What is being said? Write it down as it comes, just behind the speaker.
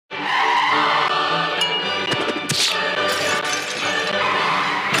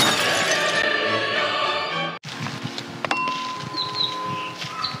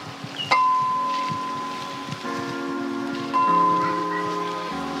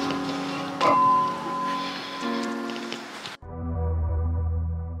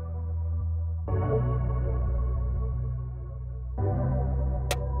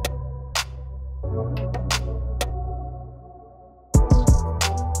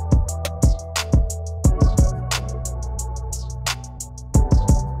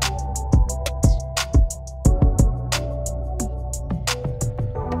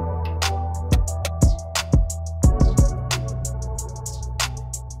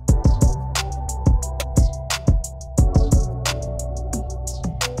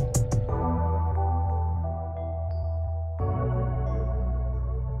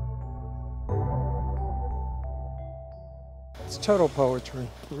It's total poetry,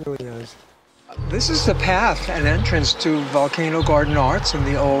 it really is. This is the path and entrance to Volcano Garden Arts in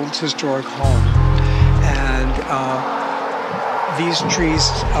the old historic home. And these trees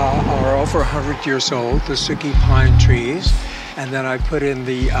are over 100 years old, the Suki pine trees. And then I put in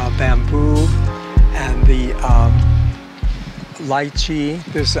the bamboo and the lychee.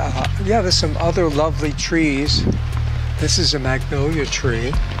 There's some other lovely trees. This is a magnolia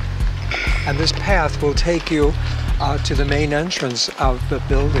tree. And this path will take you to the main entrance of the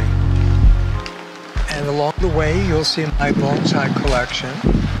building. And along the way, you'll see my bonsai collection.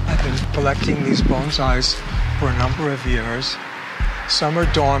 I've been collecting these bonsais for a number of years. Some are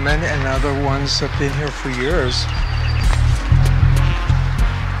dormant and other ones have been here for years.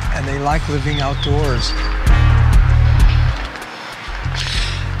 And they like living outdoors.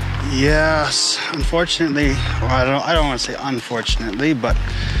 Yes, unfortunately, or I don't want to say unfortunately, but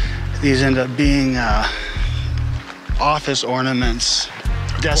these end up being office ornaments,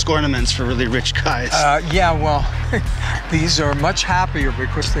 desk ornaments for really rich guys. Yeah, well, these are much happier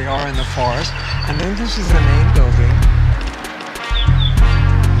because they are in the forest. And then this is the main building.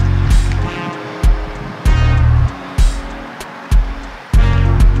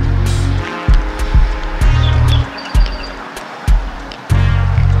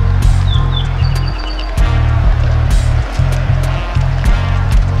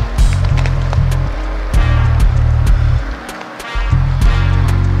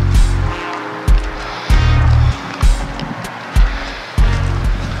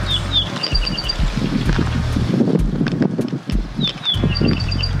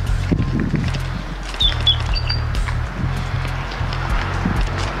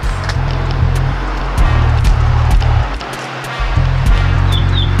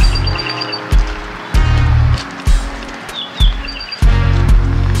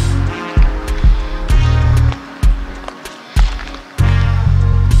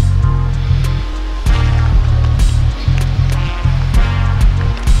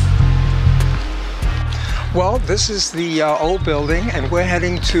 Well, this is the old building, and we're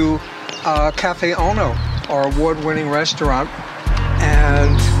heading to Cafe Ono, our award-winning restaurant,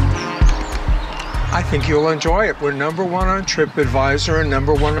 and I think you'll enjoy it. We're #1 on TripAdvisor and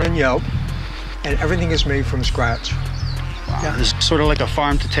 #1 on Yelp, and everything is made from scratch. Wow. Yeah. Is it sort of like a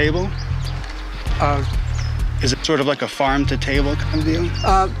farm-to-table? Is it sort of like a farm-to-table kind of deal?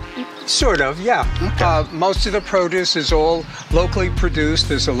 Sort of, yeah. Okay. Most of the produce is all locally produced.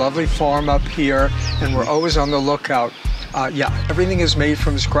 There's a lovely farm up here, and we're always on the lookout. Yeah, everything is made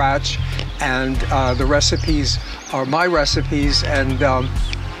from scratch, and the recipes are my recipes, and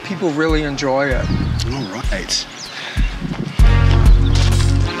people really enjoy it. All right.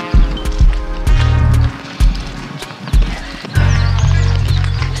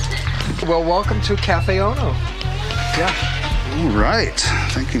 Well, welcome to Cafe Ono. Yeah. All right.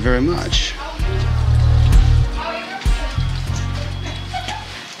 Thank you very much.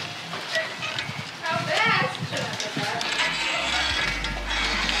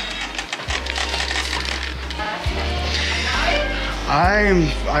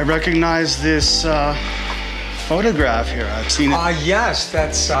 I recognize this photograph here. I've seen it. Yes,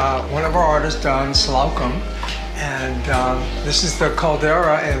 that's one of our artists done, Slocum. And this is the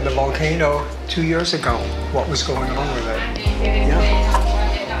caldera and the volcano 2 years ago. What was going on with it? Yeah.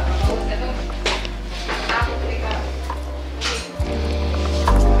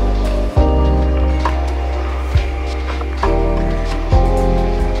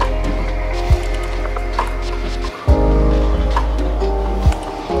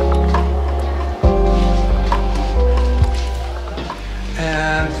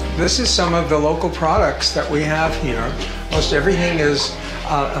 This is some of the local products that we have here. Most everything is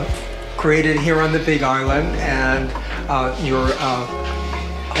created here on the Big Island, and your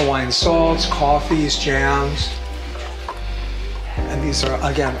Hawaiian salts, coffees, jams, and these are,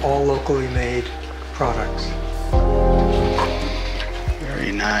 again, all locally made products.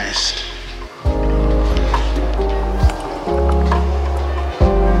 Very nice. .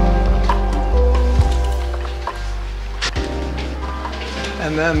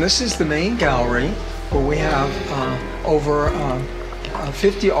 And then this is the main gallery where we have over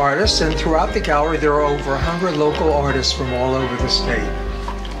 50 artists, and throughout the gallery there are over 100 local artists from all over the state.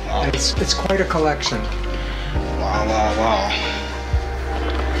 Wow. It's quite a collection. Wow, wow, wow.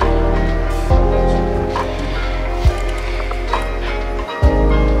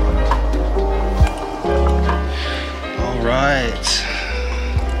 All right.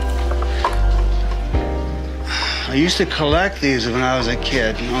 I used to collect these when I was a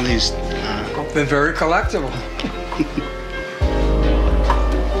kid. All these. They're very collectible.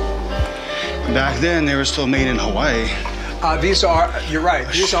 Back then, they were still made in Hawaii. These are, you're right,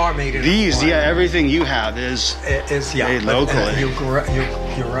 these are made in Hawaii. Yeah, everything you have is made locally. You're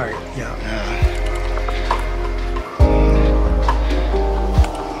right, yeah.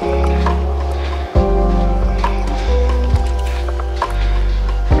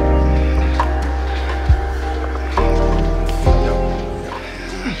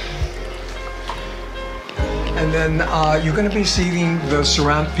 And then you're going to be seeing the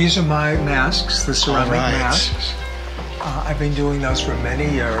these are my masks, the ceramic masks. I've been doing those for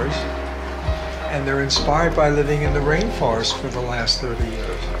many years, and they're inspired by living in the rainforest for the last 30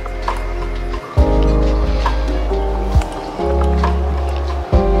 years.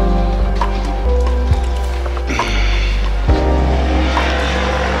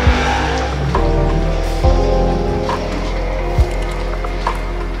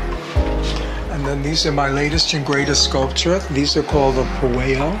 And then these are my latest and greatest sculpture. These are called the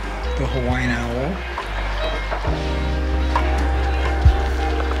pueo, the Hawaiian owl.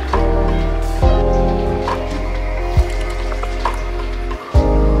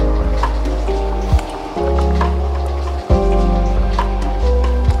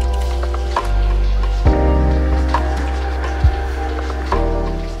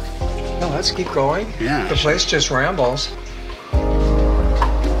 Let's keep going. Yeah. The place just rambles.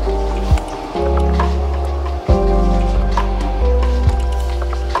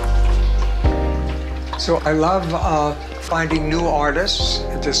 So I love finding new artists,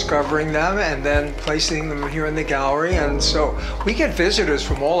 discovering them, and then placing them here in the gallery. And so we get visitors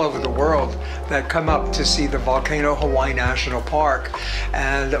from all over the world that come up to see the Volcano Hawaii National Park.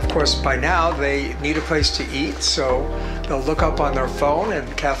 And of course, by now they need a place to eat, so they'll look up on their phone,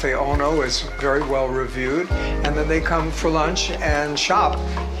 and Cafe Ono is very well reviewed. And then they come for lunch and shop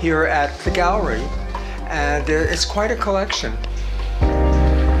here at the gallery. And it's quite a collection.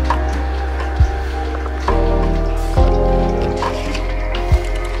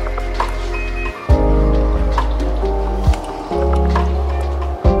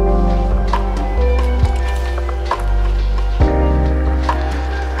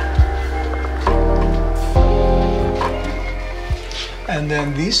 And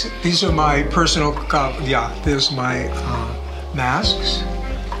then these are my personal, there's my masks.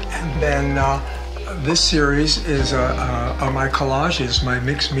 And then this series is are my collages, my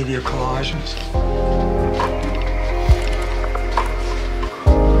mixed media collages.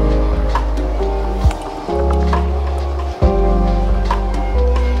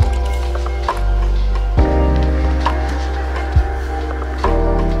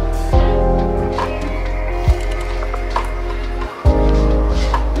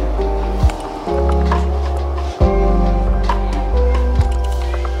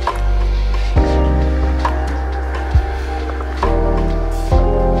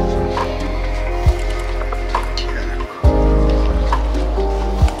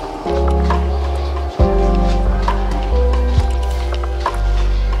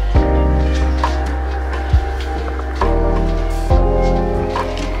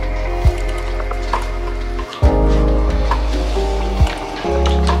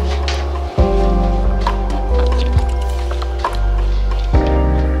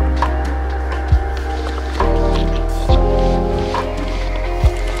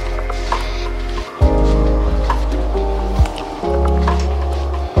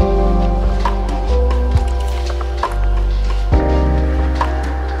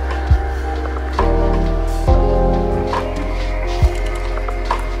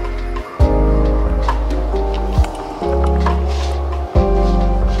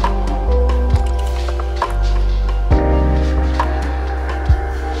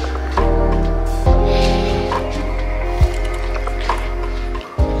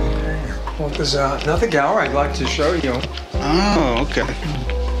 There's another gallery I'd like to show you. Oh, okay.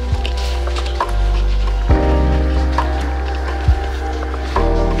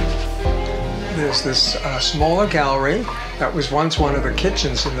 There's this smaller gallery that was once one of the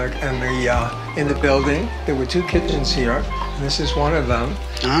kitchens in the building. There were two kitchens here, and this is one of them.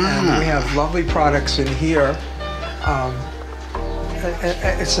 And we have lovely products in here.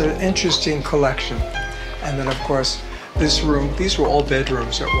 it's an interesting collection. And then, of course, this room, these were all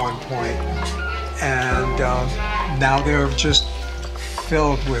bedrooms at one point, and now they're just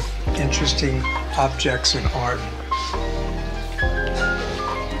filled with interesting objects and art.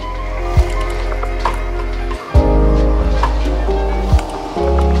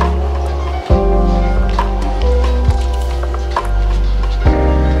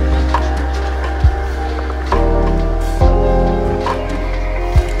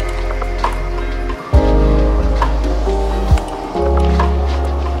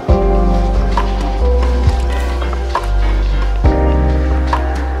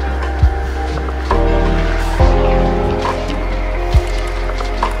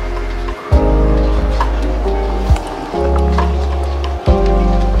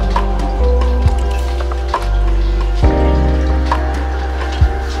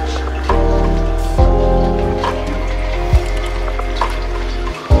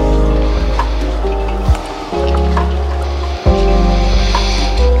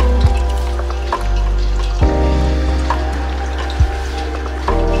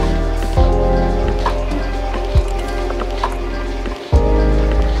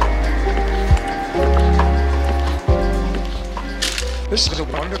 This is a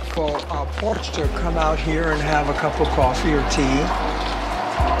wonderful porch to come out here and have a cup of coffee or tea,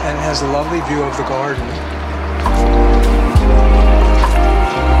 and it has a lovely view of the garden.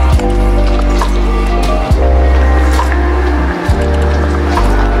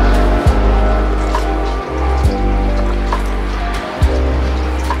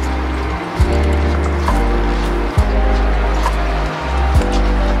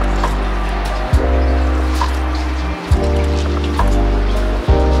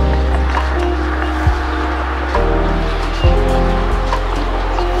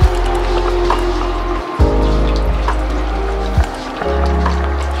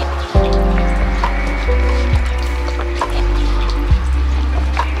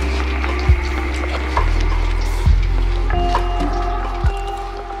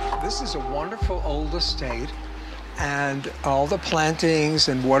 Estate, and all the plantings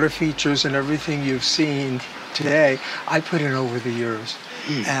and water features and everything you've seen today, I put in over the years.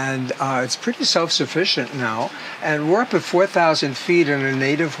 And it's pretty self-sufficient now. And we're up at 4,000 feet in a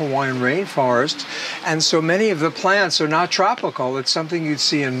native Hawaiian rainforest, and so many of the plants are not tropical. It's something you'd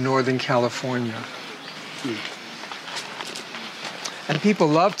see in Northern California. And people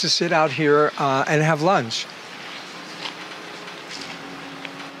love to sit out here and have lunch.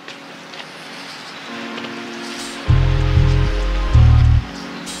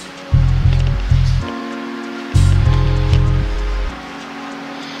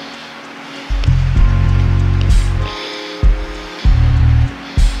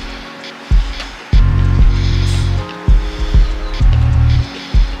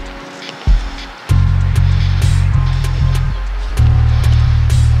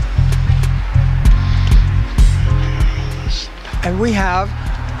 And we have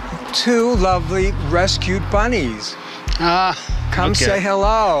two lovely rescued bunnies. Come say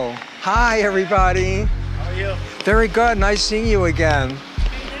hello. Hi, everybody. How are you? Very good. Nice seeing you again.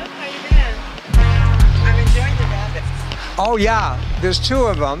 How you been? I'm enjoying the rabbits. Oh yeah, there's two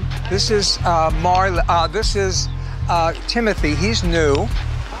of them. This is this is Timothy. He's new. Okay.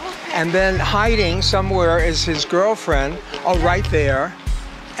 And then hiding somewhere is his girlfriend. Oh, right there.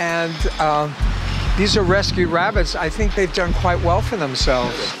 And these are rescued rabbits. I think they've done quite well for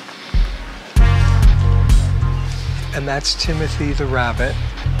themselves. And that's Timothy the rabbit.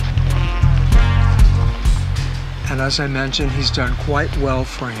 And as I mentioned, he's done quite well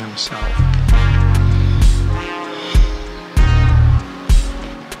for himself.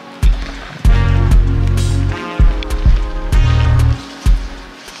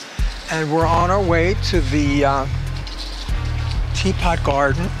 And we're on our way to the teapot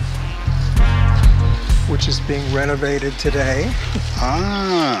garden, which is being renovated today.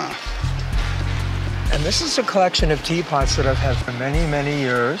 And this is a collection of teapots that I've had for many, many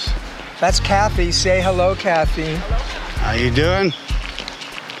years. That's Kathy. Say hello, Kathy. How you doing?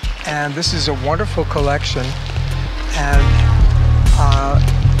 And this is a wonderful collection. And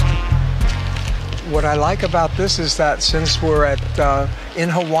what I like about this is that since we're in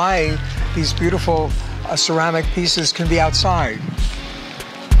Hawaii, these beautiful ceramic pieces can be outside.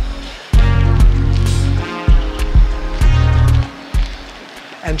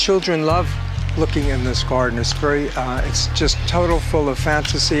 And children love looking in this garden. It's it's just total full of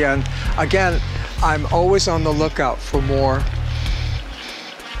fantasy. And again, I'm always on the lookout for more.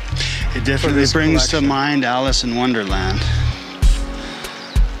 It definitely brings to mind Alice in Wonderland.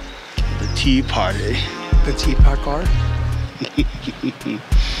 The tea party. The teapot garden?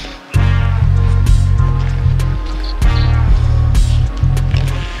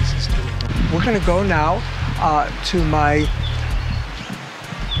 We're going to go now to my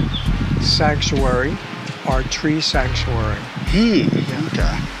sanctuary, our tree sanctuary.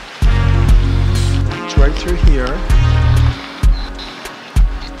 Okay. It's right through here.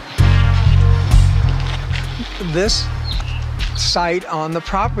 This site on the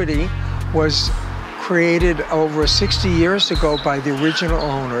property was created over 60 years ago by the original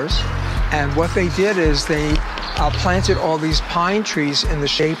owners. And what they did is they planted all these pine trees in the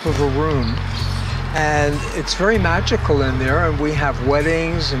shape of a room. And it's very magical in there, and we have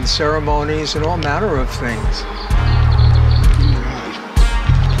weddings and ceremonies and all manner of things.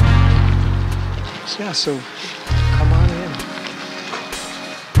 So, yeah, so come on in.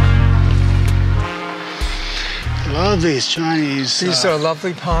 Love these Chinese. These are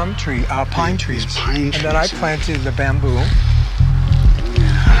lovely pine trees. Pine trees, and then I planted the bamboo.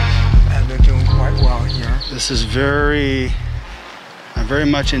 Yeah. And they're doing quite well here. This is very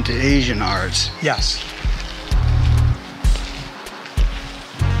much into Asian arts. Yes.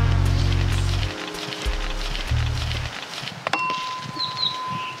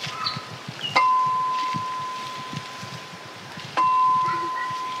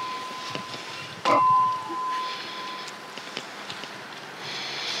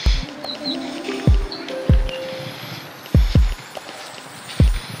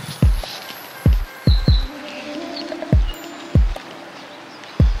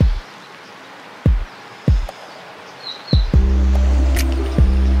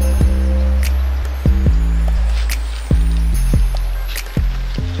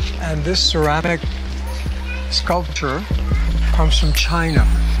 And this ceramic sculpture comes from China,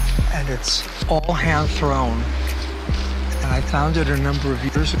 and it's all hand thrown. And I found it a number of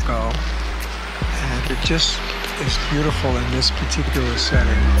years ago, and it just is beautiful in this particular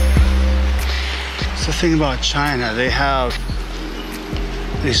setting. It's the thing about China, they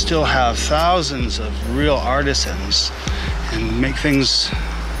still have thousands of real artisans and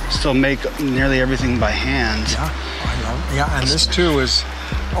still make nearly everything by hand. Yeah, I know. Yeah, and this too is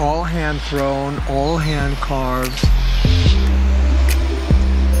all hand thrown, all hand carved.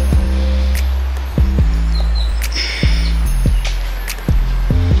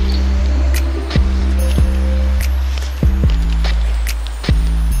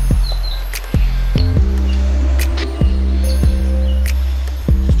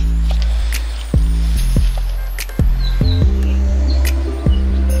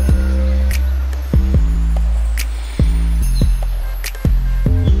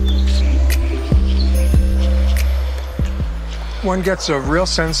 One gets a real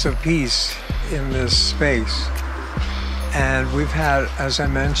sense of peace in this space. And we've had, as I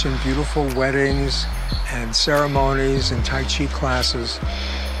mentioned, beautiful weddings and ceremonies and Tai Chi classes.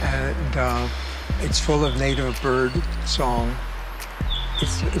 And it's full of native bird song.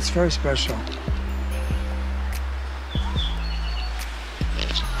 It's very special.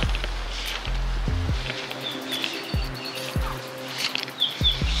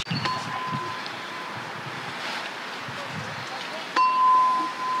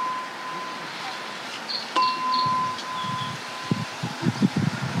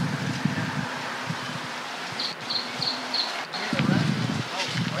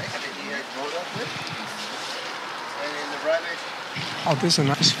 Oh, there's a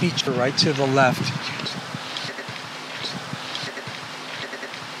nice feature right to the left.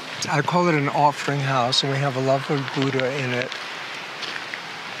 I call it an offering house, and we have a lovely Buddha in it.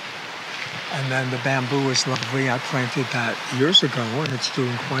 And then the bamboo is lovely. I planted that years ago, and it's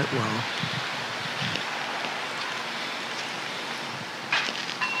doing quite well.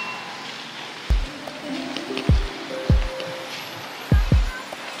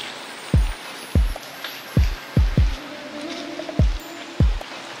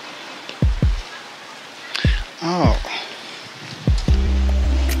 Oh.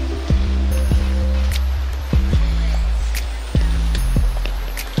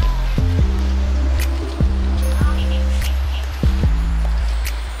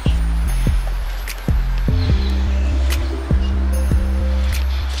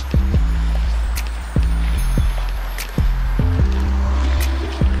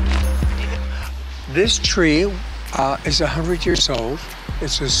 This tree is 100 years old.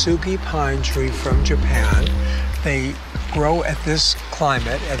 It's a Sugi pine tree from Japan. They grow at this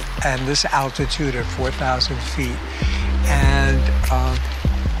climate and this altitude at 4,000 feet. And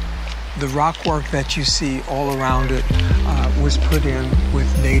the rock work that you see all around it was put in with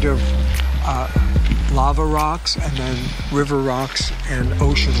native lava rocks and then river rocks and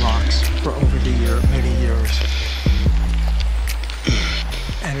ocean rocks for over the many years.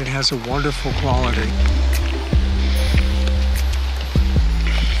 and it has a wonderful quality.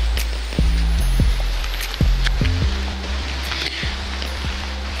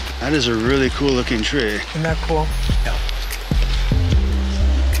 That is a really cool looking tree. Isn't that cool? Yeah.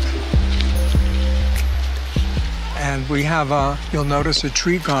 And we have you'll notice a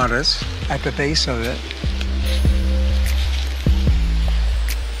tree goddess at the base of it.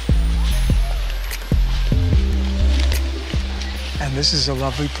 And this is a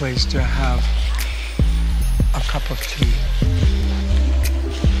lovely place to have a cup of tea.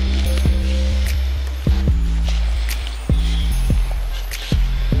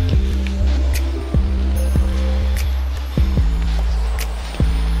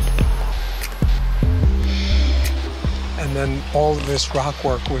 And then all of this rock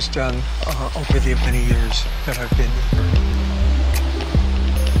work was done over the many years that I've been here.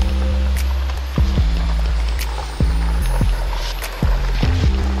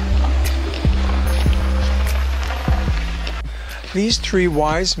 These three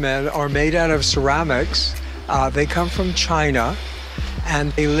wise men are made out of ceramics. They come from China,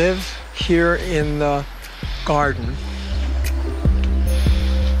 and they live here in the garden.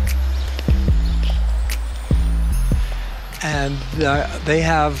 And they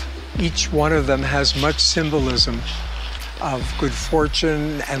have, each one of them has much symbolism of good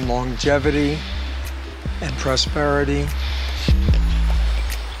fortune and longevity and prosperity.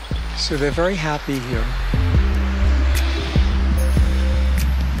 So they're very happy here.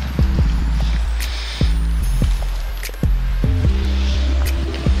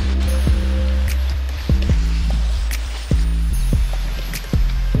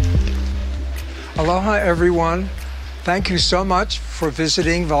 Aloha, everyone. Thank you so much for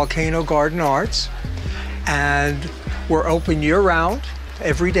visiting Volcano Garden Arts. And we're open year-round,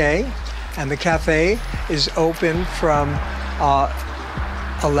 every day. And the cafe is open from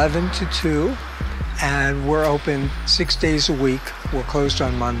 11 to 2. And we're open 6 days a week. We're closed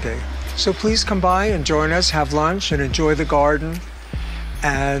on Monday. So please come by and join us, have lunch, and enjoy the garden.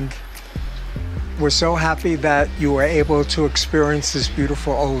 And we're so happy that you were able to experience this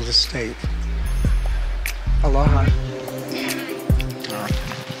beautiful old estate. Aloha.